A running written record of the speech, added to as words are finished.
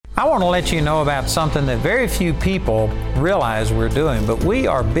I want to let you know about something that very few people realize we're doing, but we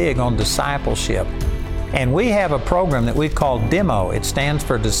are big on discipleship. And we have a program that we've called DEMO. It stands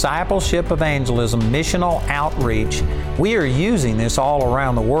for Discipleship, Evangelism, Missional Outreach. We are using this all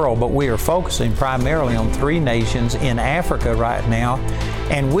around the world, but we are focusing primarily on 3 nations in Africa right now.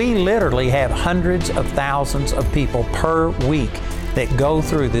 And we literally have hundreds of thousands of people per week that go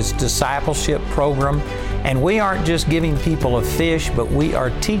through this discipleship program. And we aren't just giving people a fish, but we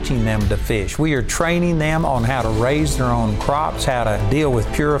are teaching them to fish. We are training them on how to raise their own crops, how to deal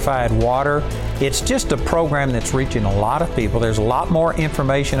with purified water. It's just a program that's reaching a lot of people. There's a lot more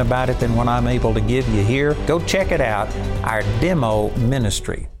information about it than what I'm able to give you here. Go check it out, our demo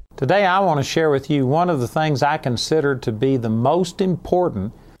ministry. Today I want to share with you one of the things I consider to be the most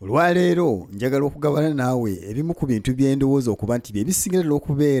important. Olwaleero njagala okugabana naawe ebimu ku bintu by'endowooza okuba nti bye bisingira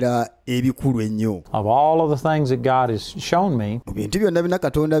okubeera ebikulu ennyo. Of all of the things that God has shown me, mu bintu byonna bina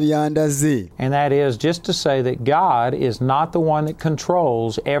Katonda byandaze. And that is just to say that God is not the one that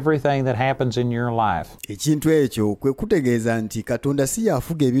controls everything that happens in your life. Ekintu ekyo kwe kutegeeza nti Katonda si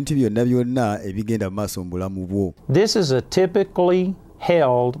yafuga ebintu byonna ebigenda mu maaso mu bulamu bwo. This is a typically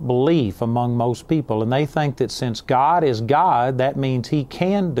held belief among most people, and they think that since God is God, that means He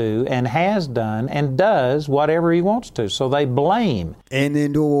can do and has done and does whatever He wants to. So they blame.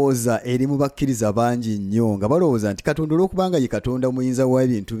 Endowooza eri mu bakkiriza bangi nnyo nga balowooza nti Katonda olw'okubanga ye Katonda muyinza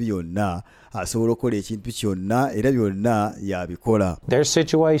w'ebintu byonna asobola okukola ekintu kyonna era byonna yabikola. Their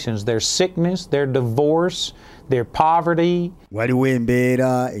situations, their sickness, their divorce, their poverty. Waliwo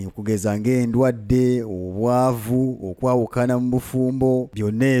embeera okugeza ng'endwadde, obwavu, okwawukana mu bufumbo,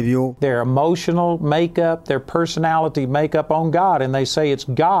 byonna ebyo. Their emotional makeup, their personality makeup on God, and they say it's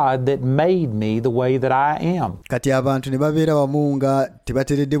God that made me the way that I am. Kati abantu ne babeera bamu nga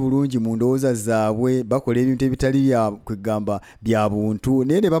tebateredde bulungi mu ndowooza zaabwe, bakola ebintu ebitali bya kwegamba bya buntu,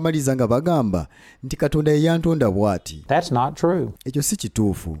 naye ne bamaliza nga bagamba nti Katonda ye yantonda bw'ati. That's not true. Ekyo si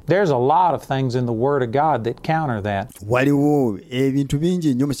kituufu. There's a lot of things in the Word of God that counter that. Waliwo ebintu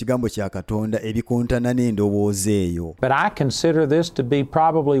bingi nnyo mu kigambo kya Katonda ebikontana n'endowooza eyo. But I consider this to be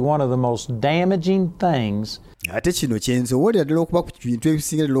probably one of the most damaging things. Ate kino kyensobolera ddala okuba ku bintu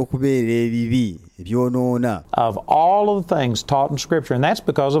ebisinga ddala okubeera ebibi ebyonoona. Of all of the things taught in Scripture, and that's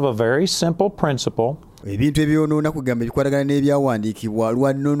because of a very simple principle. Ebintu ebyonoona kugamba ebikwatagana n'ebyawandiikibwa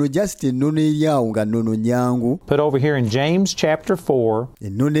lwa nnono just ennono eryawo nga nnono nyangu. Put over here in James chapter 4.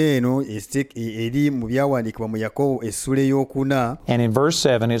 Ennono eno eri mu byawandiikibwa mu Yakobo essula ey'okuna. And in verse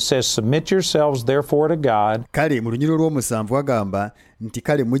 7 it says, "Submit yourselves therefore to God." Kale mu lunyiro lw'omusanvu agamba nti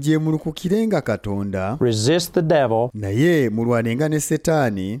kale mugyemulukukirenga Katonda. Resist the devil. Naye mulwanenga ne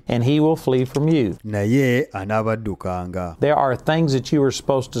Setaani. And he will flee from you. Naye anaabaddukanga. There are things that you are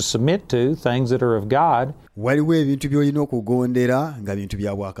supposed to submit to, things that are of God. Waliwo ebintu by'olina okugondera nga bintu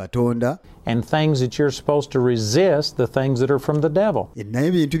bya bwa Katonda. And things that you're supposed to resist, the things that are from the devil. Naye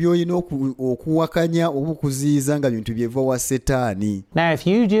ebintu by'olina okuwakanya oba okuziyiza nga bintu byeva wa Setaani. Now if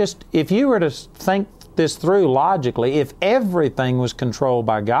you were to think this through logically, if everything was controlled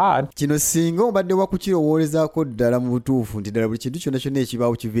by God, kino singa obadde wakukirowoolezaako ddala mu butuufu nti ddala buli kintu kyonna kyonna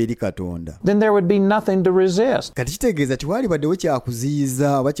ekibaawo kiva eri Katonda, then there would be nothing to resist. Kati kitegeeza tiwali baddewo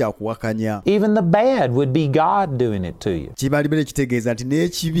kyakuziyiza oba kyakuwakanya. Even the bad would be God doing it to you. Kibalibeere kitegeeza nti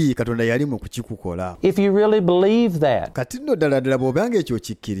n'ekibi Katonda yali mu kukikukola. If you really believe that, kati nno ddala ddala bw'obanga ekyo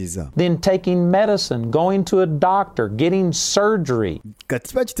okikkiriza, then taking medicine, going to a doctor, getting surgery, kati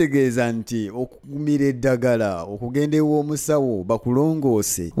kiba kitegeeza nti okumira eddagala, okugenda ew'omusawo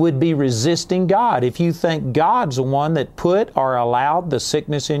bakulongoose, would be resisting God. If you think God's the one that put or allowed the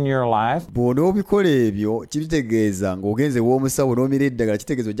sickness in your life, bw'onoobikola ebyo kibitegeeza ng'ogenze ew'omusawo n'omira eddagala,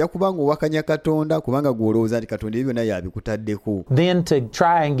 kitegeeza ojja kubanga owakanya Katonda kubanga gw'olowooza nti Katonda ebyo byonna yabikutaddeko. Then to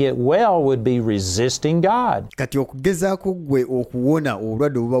try and get well would be resisting God. Kati okugezaako gwe okuwona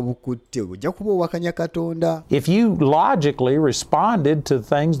obulwadde obuba bukutte ojja kuba owakanya Katonda. If you logically responded to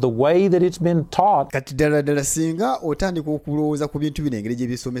things the way that it's been taught, kati ddala ddala singa otandika okulowooza ku bintu bino engeri gye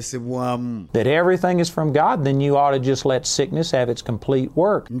bisomesebwamu, that everything is from God, then you ought to just let sickness have its complete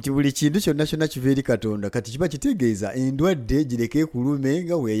work. nti buli kintu kyonna kyonna kiva eri Katonda, kati kiba kitegeeza endwadde gireke kulume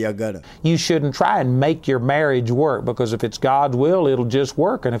nga weeyagala. You shouldn't try and make your marriage work, because if it's God's will, it'll just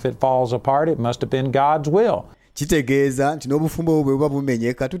work, and if it falls apart, it must have been God's will. Kitegeeza nti n'obufumbo bwe buba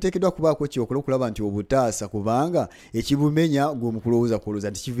bumenyeka tuteekeddwa kubaako kyokola okulaba nti obutaasa kubanga ekibumenya gwe mu kulowooza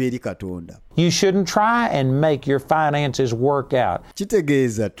nti kiva eri Katonda. You shouldn't try and make your finances work out.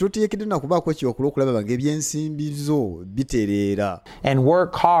 Kitegeeza tuteekeddwa na kubaako kyokola okulaba ng'ebyensimbi zo bitereera. And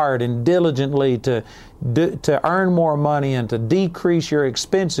work hard and diligently to earn more money and to decrease your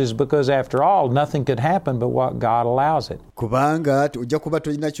expenses, because after all, nothing could happen but what God allows it. kubanga ojja kuba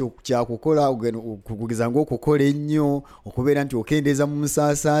tolina kyakukola kugeza ng'okukola ennyo okubeera nti okendeeza mu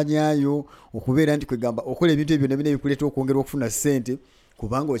nsaasaanyayo okubeera nti kwegamba okola ebintu ebyo byonna ebikuleeta okwongera okufuna ssente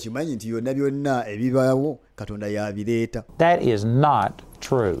kubanga okimanyi nti byonna byonna ebibaawo Katonda yabireeta. That is not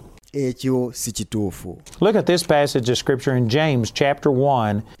true. Ekyo si kituufu. Look at this passage of Scripture in James chapter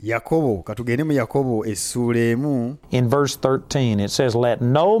 1. Yakobo, katugende mu Yakobo essuula emu. In verse 13 it says, "Let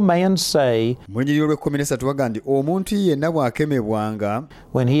no man say," mu njiri olw'ekkuminessatu waga nti omuntu yenna bw'akemebwanga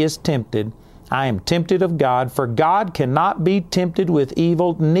when he is tempted, "I am tempted of God, for God cannot be tempted with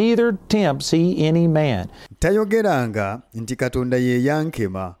evil, neither tempts he any man." Tayogeranga nti Katonda ye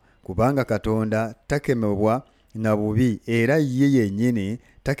yankema, kubanga Katonda takemebwa na bubi era ye yennyini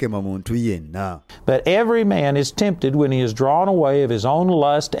takema muntu yenna. But every man is tempted when he is drawn away of his own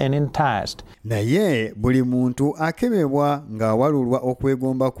lust and enticed. Naye buli muntu akemebwa ng'awalulwa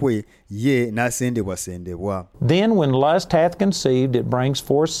okwegomba kwe ye n'asendebwasendebwa. Then when lust hath conceived, it brings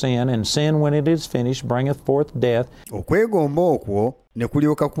forth sin, and sin when it is finished bringeth forth death. Okwegomba okwo ne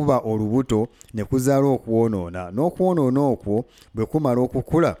kulyoka kuba olubuto ne kuzaala okwonoona, n'okwonoona okwo bwe kumala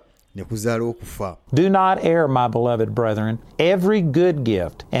okukula ne kuzaala okufa. Do not err, my beloved brethren. Every good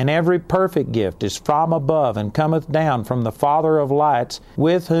gift and every perfect gift is from above and cometh down from the Father of lights,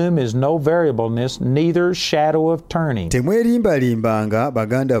 with whom is no variableness, neither shadow of turning. Temwerimbalimbanga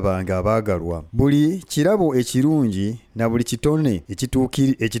baganda bange abaagalwa. Buli kirabo ekirungi na buli kitone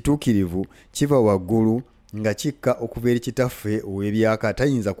ekituukirivu kiva waggulu nga kikka okuva eri kitaffe ow'ebyaka,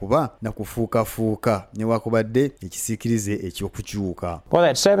 tayinza kuba na kufuukafuuka newaakubadde ekisiikirize eky'okukyuka. Well,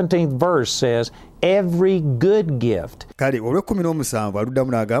 that 17th verse says, every good gift. Kale olw'ekkumin'omusanvu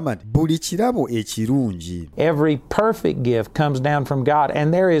aluddamu n'agamba nti buli kirabo ekirungi. Every perfect gift comes down from God,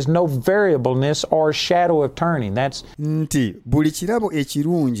 and there is no variableness or shadow of turning. That's nti buli kirabo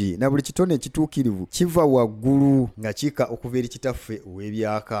ekirungi na buli kitone ekituukirivu kiva waggulu nga kikka okuva eri kitaffe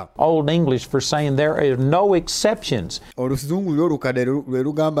ow'ebyaka. Old English for saying there are no exceptions. Oluzungu lw'olukadde lwe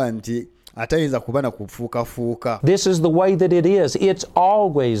lugamba nti atayinza kuba na kufuukafuuka. This is the way that it is. It's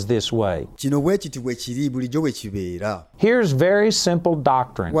always this way. Kino bwe kiti bwe kiri bulijjo bwe kibeera. Here's very simple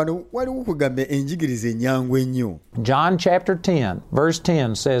doctrine. Wano waliwo okugamba enjigiriza ennyangu ennyo. John chapter 10, verse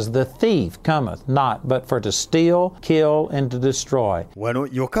 10 says, "The thief cometh not but for to steal, kill, and to destroy." Wano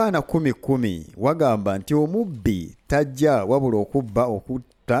Yokaana 10:10 wagamba nti omubbi tajja wabula okubba,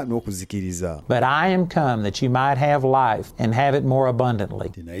 okutta n'okuzikiriza. But I am come that you might have life and have it more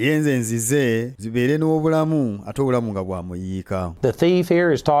abundantly. Naye nze nzize zibeere n'obulamu ate obulamu nga bwamuyiika. The thief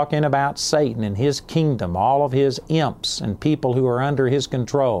here is talking about Satan and his kingdom, all of his imps and people who are under his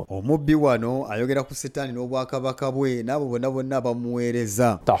control. Omubbi wano ayogera ku Setaani n'obwakabaka bwe n'abo bonna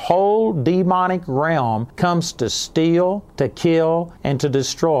abamuweereza. The whole demonic realm comes to steal, to kill, and to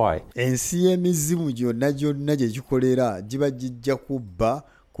destroy. Ensi y'emizimu gyonna gye gikolera giba gijja kubba,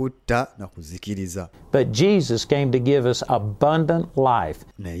 kutta na kuzikiriza. But Jesus came to give us abundant life.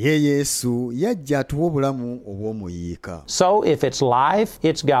 Naye Yesu yajja atuwa obulamu obw'omuyiika. So if it's life,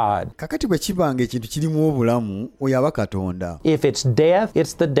 it's God. Kakati bwe kibanga ekintu kirimu obulamu, oyo aba Katonda. If it's death,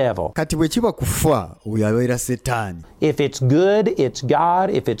 it's the devil. Kati bwe kiba kufa, oyo abeera Setaani. If it's good, it's God.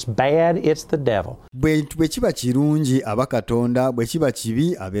 If it's bad, it's the devil. Bwe kiba kirungi aba Katonda, bwe kiba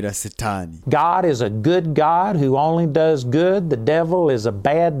kibi abeera Setaani. God is a good God who only does good. The devil is a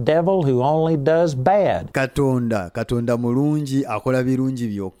bad devil who only does bad. Katonda mulungi akola birungi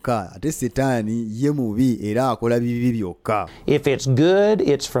byokka, ate Setaani ye mubi era akola bibi byokka. If it's good,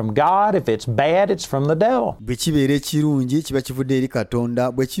 it's from God. If it's bad, it's from the devil. Bwe kibeera ekirungi kiba kivudde eri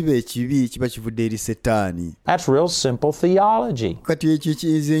Katonda, bwe kiba ekibi kiba kivudde eri Setaani. That's real simple theology. Kati ekyo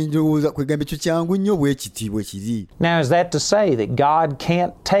kiyinza kwegamba ekyo kyangu nnyo bwe kiti bwe kiri. Now, is that to say that God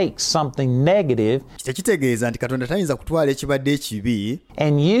can't take something negative Tekitegeeza nti Katonda tayinza kutwala ekibadde ekibi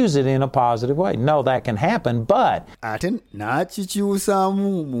and use it in a positive way? No, that can happen, but ate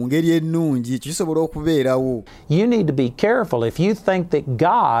n'akikyusaamu mu ngeri ennungi, kisobola okubeerawo. you need to be careful if you think that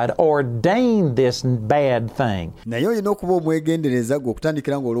God ordained this bad thing. Naye olina okuba omwegendereza gwe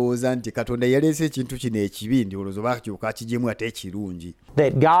okutandikira ng'olowooza nti Katonda yaleese ekintu kino ekibi, ndowooza bakyuka akiggyemu ate ekirungi.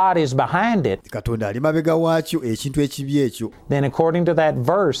 That God is behind it. Katonda ali mabega waakyo ekintu ekibi ekyo. Then according to that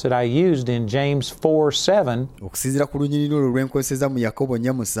verse that I used in James 4:7, okusinziira ku lunyiriri olwo lwenkozeseza mu Yakobo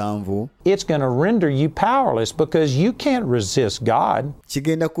 7 it's going to render you powerless because you can't resist God.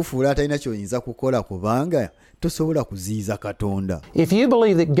 kigenda kufuula atalina ky'oyinza kukola kubanga tosobola kuziyiza Katonda. If you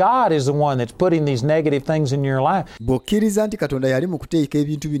believe that God is the one that's putting these negative things in your life, bw'okkiriza nti Katonda yali mu kuteeka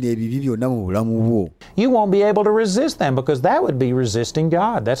ebintu bino ebibi byonna mu bulamu bwo, you won't be able to resist them because that would be resisting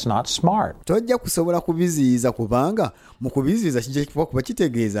God. That's not smart. tojja kusobola kubiziyiza kubanga mu kubiziyiza kijja kuba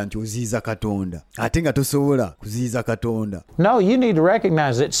kitegeeza nti oziyiza Katonda ate nga tosobola kuziyiza Katonda. No, you need to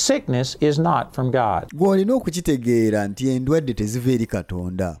recognize that sickness is not from God. Gwe olina okukitegeera nti endwadde teziva eri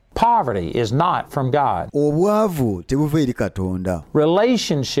Katonda. Poverty is not from God. Obwavu tebuva eri Katonda.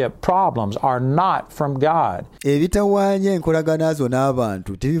 Relationship problems are not from God. Ebitawaanya enkolagana zo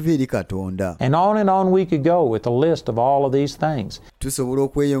n'abantu tebiva eri Katonda. And on we could go with a list of all of these things. Tusobola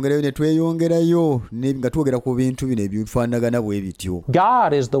okweyongerayo ne tweyongerayo nga twogera ku bintu bino ebifaanagana bwe bityo.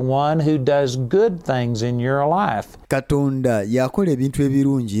 God is the one who does good things in your life. Katonda yakola ebintu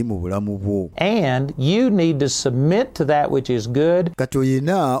ebirungi mu bulamu bwo. And you need to submit to that which is good Kati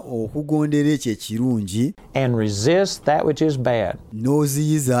oyina okugondera ekyo ekirungi and resist that which is bad.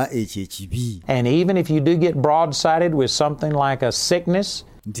 n'oziyiza ekyo ekibi. And even if you do get broadsided with something like a sickness,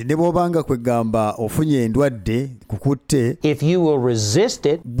 Nti ne bw'obanga kwegamba ofunye endwadde kukutte, if you will resist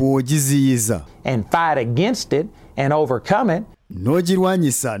it bw'ogiziyiza and fight against it and overcome it,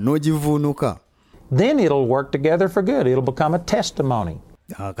 n'ogirwanyisa n'ogivuunuka, then it'll work together for good. It'll become a testimony.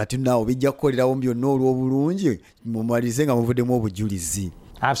 kati naawe bijja kukolerawo byonna olw'obulungi mumalize nga muvuddemu obujulizi.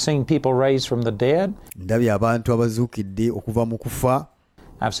 I've seen people raised from the dead. Ndabye abantu abazuukidde okuva mu kufa.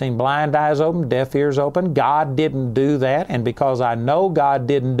 I've seen blind eyes open, deaf ears open. God didn't do that, and because I know God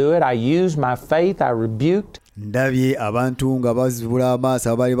didn't do it, I used my faith, I rebuked. Ndabye abantu nga bazibula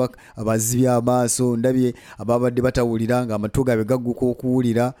amaaso, abazibya amaaso, ndabye ababadde batawulira nga amatu gaabwe gagguka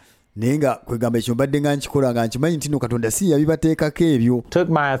okuwulira, naye nga kwegamba ekyo mbadde nga nkikola nga nkimanyi nti no Katonda si yabibateekako ebyo. Took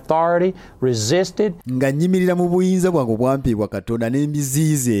my authority, resisted. Nga nnyimirira mu buyinza bwange obwampeebwa Katonda ne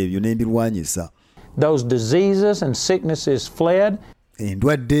mbiziyiza ebyo ne mbirwanyisa. Those diseases and sicknesses fled.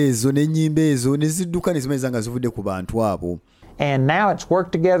 Endwadde ezo n'ennyimba ezo ne zidduka ne zimanyiriza nga zivudde ku bantu abo. And now it's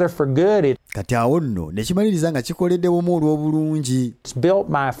worked together for good. Kati awo nno ne kimaliriza nga kikoledde wamu olw'obulungi. It's built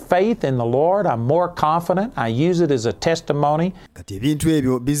my faith in the Lord. I'm more confident. I use it as a testimony. Kati ebintu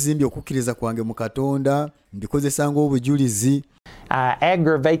ebyo bizimbye okukkiriza kwange mu Katonda, mbikozesa ng'obujulizi. I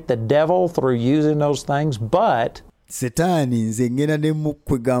aggravate the devil through using those things, but Setaani nze ngenda ne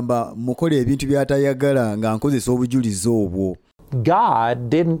mukwegamba mukola ebintu by'atayagala nga nkozesa obujulizi obwo. God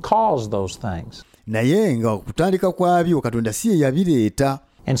didn't cause those things. Naye nga okutandika kwabyo Katonda si ye yabireeta.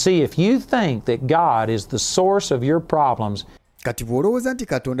 And see, if you think that God is the source of your problems, Kati bw'olowooza nti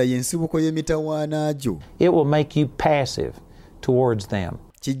Katonda y'ensibuko y'emitawaana gyo, it will make you passive towards them.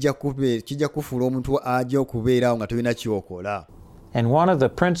 kijja kufuula omuntu ajja okubeerawo nga tolina kyokola. And one of the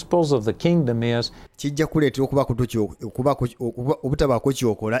principles of the kingdom is Kijja kuleetera obutabaako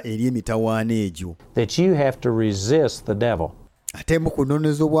kyokola eri emitawaana egyo. that you have to resist the devil. Ate mu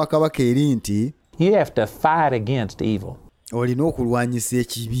kunoonyeza obwakabaka eri nti You have to fight against evil. olina okulwanyisa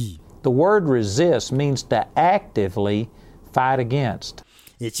ekibi. The word resist means to actively fight against.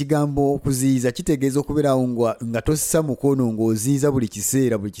 Ekigambo okuziyiza kitegeeza okubeerawo nga tossa mukono ng'oziyiza buli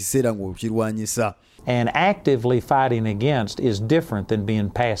kiseera ng'okirwanyisa. And actively fighting against is different than being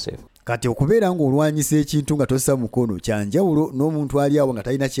passive. Kati okubeera ng'olwanyisa ekintu nga tossa mukono kya njawulo n'omuntu ali awo nga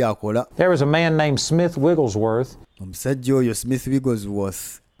talina kyakola. There was a man named Smith Wigglesworth Omusajja oyo Smith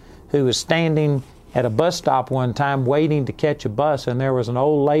Wigglesworth who was standing at a bus stop one time waiting to catch a bus, and there was an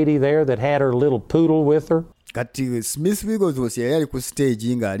old lady there that had her little poodle with her. Kati Smith Wigglesworth yali ali ku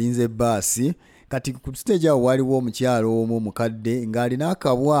stage ng'alinze bbaasi. Kati ku stage awo waliwo omukyalo omu omukadde ng'alina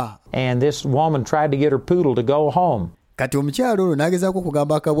akabwa. And this woman tried to get her poodle to go home Kati omukyalo ono n'agezaako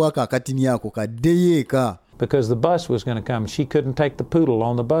okugamba akabwa ako akatini ako kaddeyo eka. because the bus was going to come. She couldn't take the poodle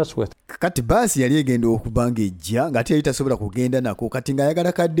on the bus with her. Kati baasi yali egenda okuba ng'ejja ng'ate yali tasobola kugenda nako, kati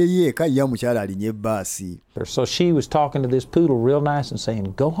ng'ayagala kaddeyo eka ye omukyala alinye ebbaasi. So she was talking to this poodle real nice and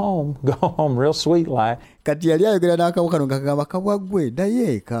saying, go home, real sweet like. Kati yali ayogera n'akabwa kano ng'akagamba kabwa ggwe ddayo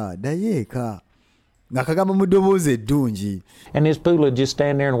eka ng'akagamba mu ddoboozi eddungi. And this poodle would just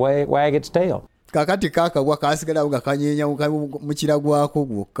stand there and wag its tail. Kakati kaakabwa kaasigalawo nga kanyeenya mu kiragwako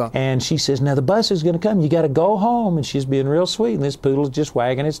gwokka. And she says, now the bus is going to come. You got to go home. And she's being real sweet. And this poodle's just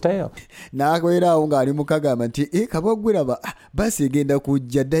wagging its tail. N'abeeraawo ng'ali mu kagamba nti kabwa ggwe raba basi egenda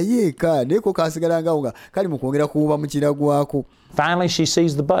kujja ddayo eka, naye ko kaasigalangawo nga kali mu kwongera kuwuba mu kiragwako. Finally, she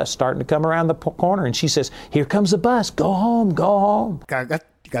sees the bus starting to come around the corner. And she says, here comes the bus. Go home.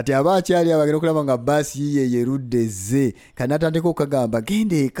 Kati aba akyali abagenda okulaba nga bbaasi yiye yerudde ezze, kati n'atandika okukagamba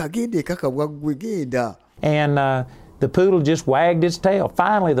genda eka kabwa ggwe genda. And The poodle just wagged its tail.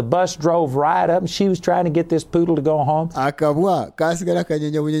 Finally, the bus drove right up and she was trying to get this poodle to go home. Akabwa kasigala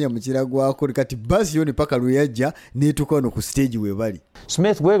kanyenya bunyenya mu kiragwako kati basi yo ne paka luyajja netuka ono ku stage we bali.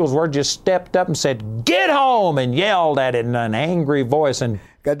 Smith Wigglesworth just stepped up and said, "Get home," and yelled at it in an angry voice. And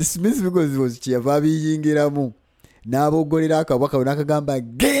kati Smith Wigglesworth kyava biyingiramu n'abogolera akabwa kawe n'akagamba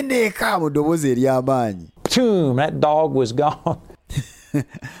genda eka mu ddoboozi ery'amaanyi. Boom, that dog was gone.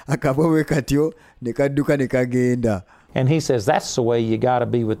 Akabwa we katyo ne kadduka ne kagenda. And he says that's the way you got to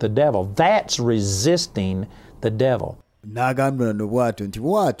be with the devil. That's resisting the devil. N'agamba no bw'atyo nti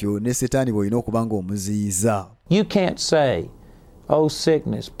bw'atyo ne Setaani bw'olina okuba ng'omuziyiza. You can't say, "Oh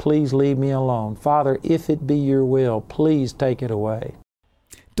sickness, please leave me alone. Father, if it be your will, please take it away."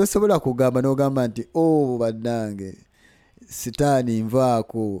 Tosobola kugamba n'ogamba nti bannange Setaani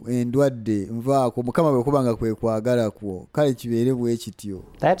nvaako endwadde nvaako Mukama bwe kubanga kwe kwagala kwo kale kibeere bwe kityo.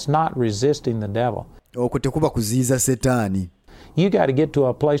 That's not resisting the devil. Okwo tekuba kuziyiza Setaani. You got to get to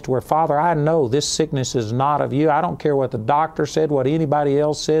a place to where, Father, I know this sickness is not of you. I don't care what the doctor said, what anybody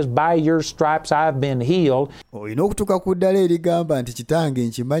else says. By your stripes I've been healed. Olina okutuuka ku ddala erigamba nti kitange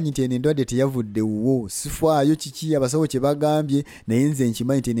nkimanyi nti eno endwadde teyavudde wuwo. Sifaayo kiki abasawo kye bagambye naye nze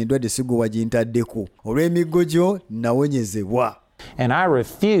nkimanyi nti eno endwadde sigwe wagintaddeko. Olw'emiggo gyo nawonyezebwa. And I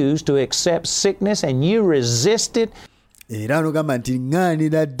refuse to accept sickness, and you resist it. Era n'ogamba nti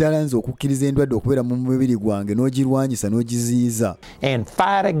ŋŋaanira ddala nze okukkiriza endwadde okubeera mu mubiri gwange n'ogirwanyisa n'ogiziyiza. And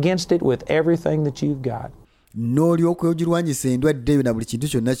fight against it with everything that you've got. N'olyoka ogirwanyisa endwadde eyo na buli kintu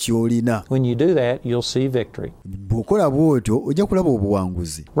kyonna ky'olina. When you do that, you'll see victory. Bw'okola bw'otyo ojja kulaba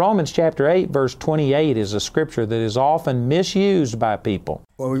obuwanguzi. Romans chapter 8 verse 28 is a scripture that is often misused by people.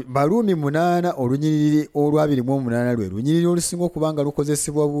 Baluumi 8 olunyiriri olw'28 lwe lunyiriri olusinga okuba nga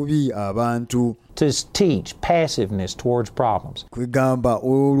lukozesebwa bubi abantu. To teach passiveness towards problems. Kwegamba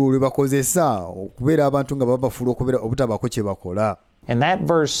olwo lwe bakozesa okubeera abantu nga babafuula okubeera obutabaako kye bakola. And that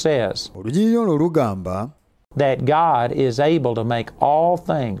verse says olunyiriri olwo lugamba that God is able to make all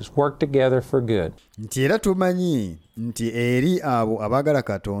things work together for good. Nti era tumanyi nti eri abo abaagala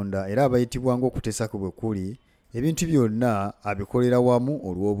Katonda era abayitibwa ng'okuteesa kwe bwe kuli ebintu byonna abikolera wamu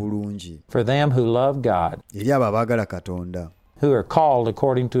olw'obulungi. For them who love God. Eri abo abaagala Katonda. Who are called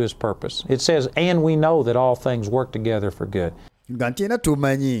according to his purpose. It says, and we know that all things work together for good. Nga nti era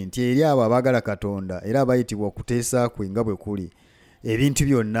tumanyi nti eri abo abaagala Katonda era abayitibwa okuteesa kwe nga bwe kuli ebintu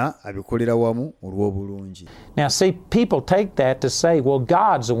byonna abikolera wamu olw'obulungi. Now see, people take that to say, well,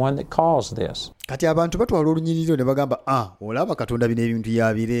 God's the one that caused this. Kati abantu batwala olunyiriro ne bagamba olaba Katonda bino ebintu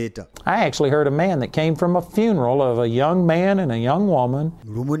yabireeta. I actually heard a man that came from a funeral of a young man and a young woman.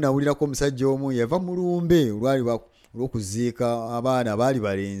 Lumu nawulirako omusajja omu yava mu lumbe olw'okuziika abaana baali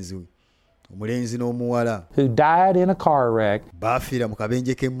balenzi omulenzi n'omuwala who died in a car wreck. Baafiira mu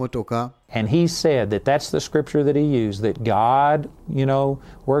kabenje k'emmotoka. And he said that that's the scripture that he used, that God,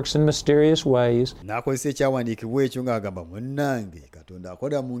 works in mysterious ways. N'akozesa ekyawandiikibwa ekyo ng'agamba munnange Katonda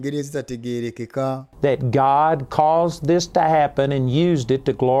akola mu ngeri ezitategeerekeka. That God caused this to happen and used it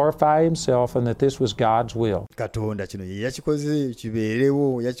to glorify himself, and that this was God's will. Katonda kino ye yakikoze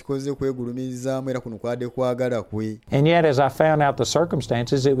kibeerewo, yakikoze kwegulumirizaamu era kuno kwadde kwagala kwe. And yet as I found out the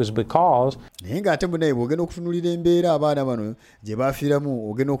circumstances, it was because naye ng'ate munaye bw'ogenda okutunulira embeera abaana bano gye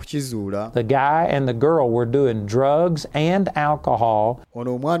baafiiramu ogenda okukizuula. The guy and the girl were doing drugs and alcohol.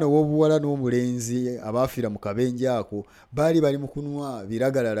 Ono omwana ow'obuwala n'omulenzi abaafiira mu kabenje ako baali bali mu kunywa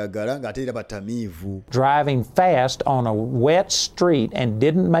biragalalagala ng'ate era batamiivu. Driving fast on a wet street and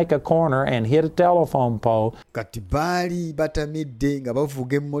didn't make a corner and hit a telephone pole. Kati baali batamidde nga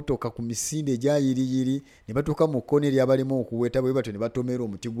bavuga emmotoka ku misinde egyayiriyiri ne batuuka mu kkoona eryabalimu okuweta bwe batyo ne batomera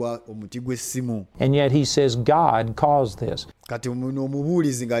omuti gw'essimu. And yet he says God caused this. Kati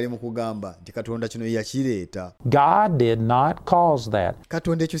omubuulizi ng'ali mu kugamba nti Katonda kino yakireeta. God did not cause that.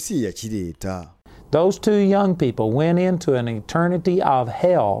 Katonda ekyo si yakireeta. Those two young people went into an eternity of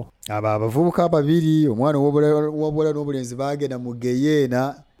hell. Abo abavubuka babiri omwana ow'obuwala n'obulenzi baagenda mu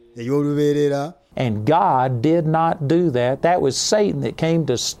geyeena ey'olubeerera. And God did not do that. That was Satan that came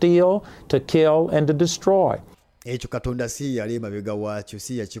to steal, to kill, and to destroy. Ekyo Katonda si yali emabega waakyo,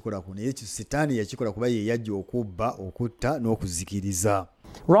 si yakikola kuno. Ekyo Setaani yakikola kuba ye yajja okubba, okutta n'okuzikiriza.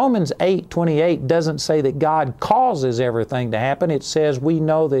 Romans 8:28 doesn't say that God causes everything to happen. It says we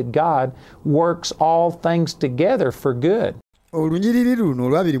know that God works all things together for good. Olunyiriri luno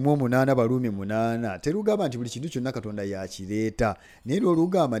olwa 28 Baluumi 8 terugamba nti buli kintu kyonna Katonda yakireeta, naye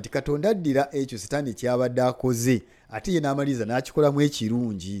olugamba nti Katonda addira ekyo Setaani kyabadde akoze ate ye n'amaliriza n'akikolamu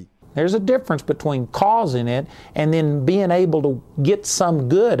ekirungi. There's a difference between causing it and then being able to get some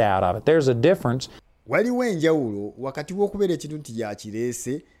good out of it. There's a difference. Waliwo enjawulo wakati w'okubeera ekintu nti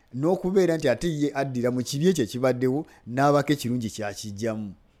yakireese n'okubeera nti ate ye addira mu kibi ekyo ekibaddewo n'abako ekirungi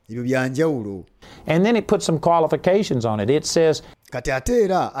kyakijjamu. Ebyo byanjawulo. And then it puts some qualifications on it. It says, kati ate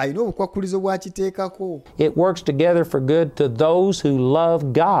era alina obukwakkulizo bw'akiteekako. it works together for good to those who love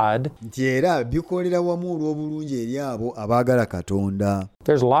God. Nti era bikolera wamu olw'obulungi eri abo abaagala Katonda.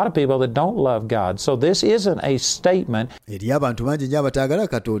 There's a lot of people that don't love God. So this isn't a statement Eri abantu bangi nnyo abataagala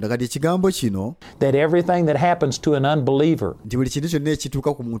Katonda. Kati ekigambo kino that everything that happens to an unbeliever, nti buli kintu kyonna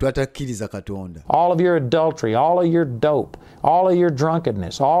ekituuka ku muntu atakkiriza Katonda, all of your adultery, all of your dope, all of your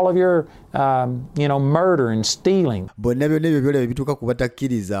drunkenness, all of your murder and stealing, bonna byonna ebyo byolaba bituuka ku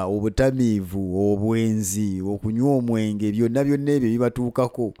batakkiriza, obutamiivu, obwenzi, okunywa omwenge, byonna byonna ebyo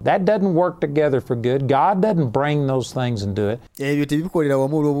bibatuukako. that doesn't work together for good. God doesn't bring those things and do it. Ebyo tebibikolera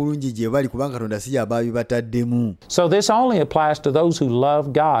wamu olw'obulungi gye bali kubanga Katonda si y'aba bibataddemu. So this only applies to those who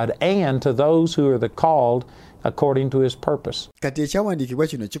love God and to those who are the called according to his purpose. Kati ekyawandiikibwa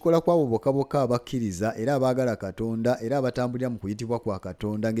kino kikola ku abo bokka abakkiriza era abaagala Katonda era abatambulira mu kuyitibwa kwa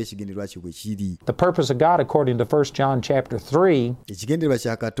Katonda ng'ekigendererwa kye bwe kiri. The purpose of God according to 1 John chapter 3 Ekigendererwa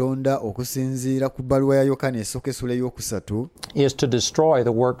kya Katonda okusinziira ku bbaluwa ya Yokaana esooka essula y'okusatu is to destroy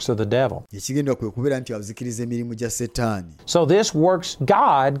the works of the devil. ekigendererwa kwe kubeera nti azikiriza emirimu gya Setaani. So this works,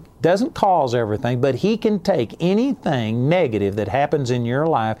 God doesn't cause everything, but he can take anything negative that happens in your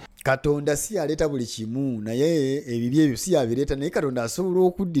life Katonda si yaleeta buli kimu naye ebibi ebyo si yabireeta, naye Katonda asobola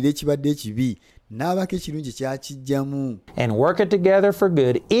okuddira ekibadde ekibi n'abako ekirungi kyakijjamu and work it together for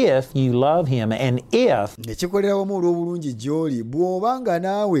good if you love him and if nekikolera wamu olw'obulungi gy'oli bw'obanga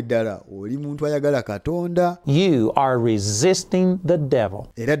naawe ddala oli muntu ayagala Katonda you are resisting the devil.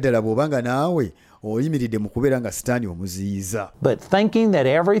 era ddala bw'obanga naawe oyimiridde mu kubeera nga Setaani omuziyiza. But thinking that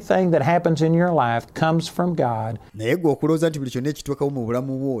everything that happens in your life comes from God naye gwe okulowooza nti buli kyonna ekituukawo mu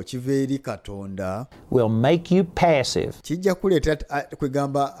bulamu bwo kiva eri Katonda will make you passive. kijja kuleetera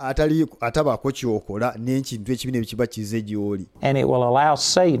kwegamba atabaako kyokola n'ekintu ekibi ne kiba kize gy'oli. And it will allow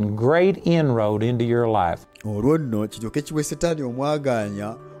Satan great inroad into your life. olwo nno kiryoke kiwe Setaani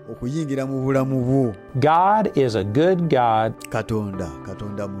omwagaanya okuyingira mu bulamu bwo. God is a good God.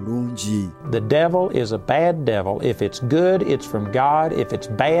 Katonda mulungi. The devil is a bad devil. If it's good, it's from God. If it's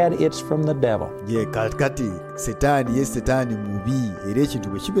bad, it's from the devil. ye kati Setaani mubi era ekintu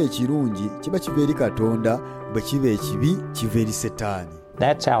bwe kiba ekirungi kiba kiva eri Katonda, bwe kiba ekibi kiva eri Setaani.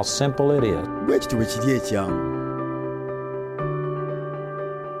 That's how simple it is. bwe kiti bwe kiri ekyamu.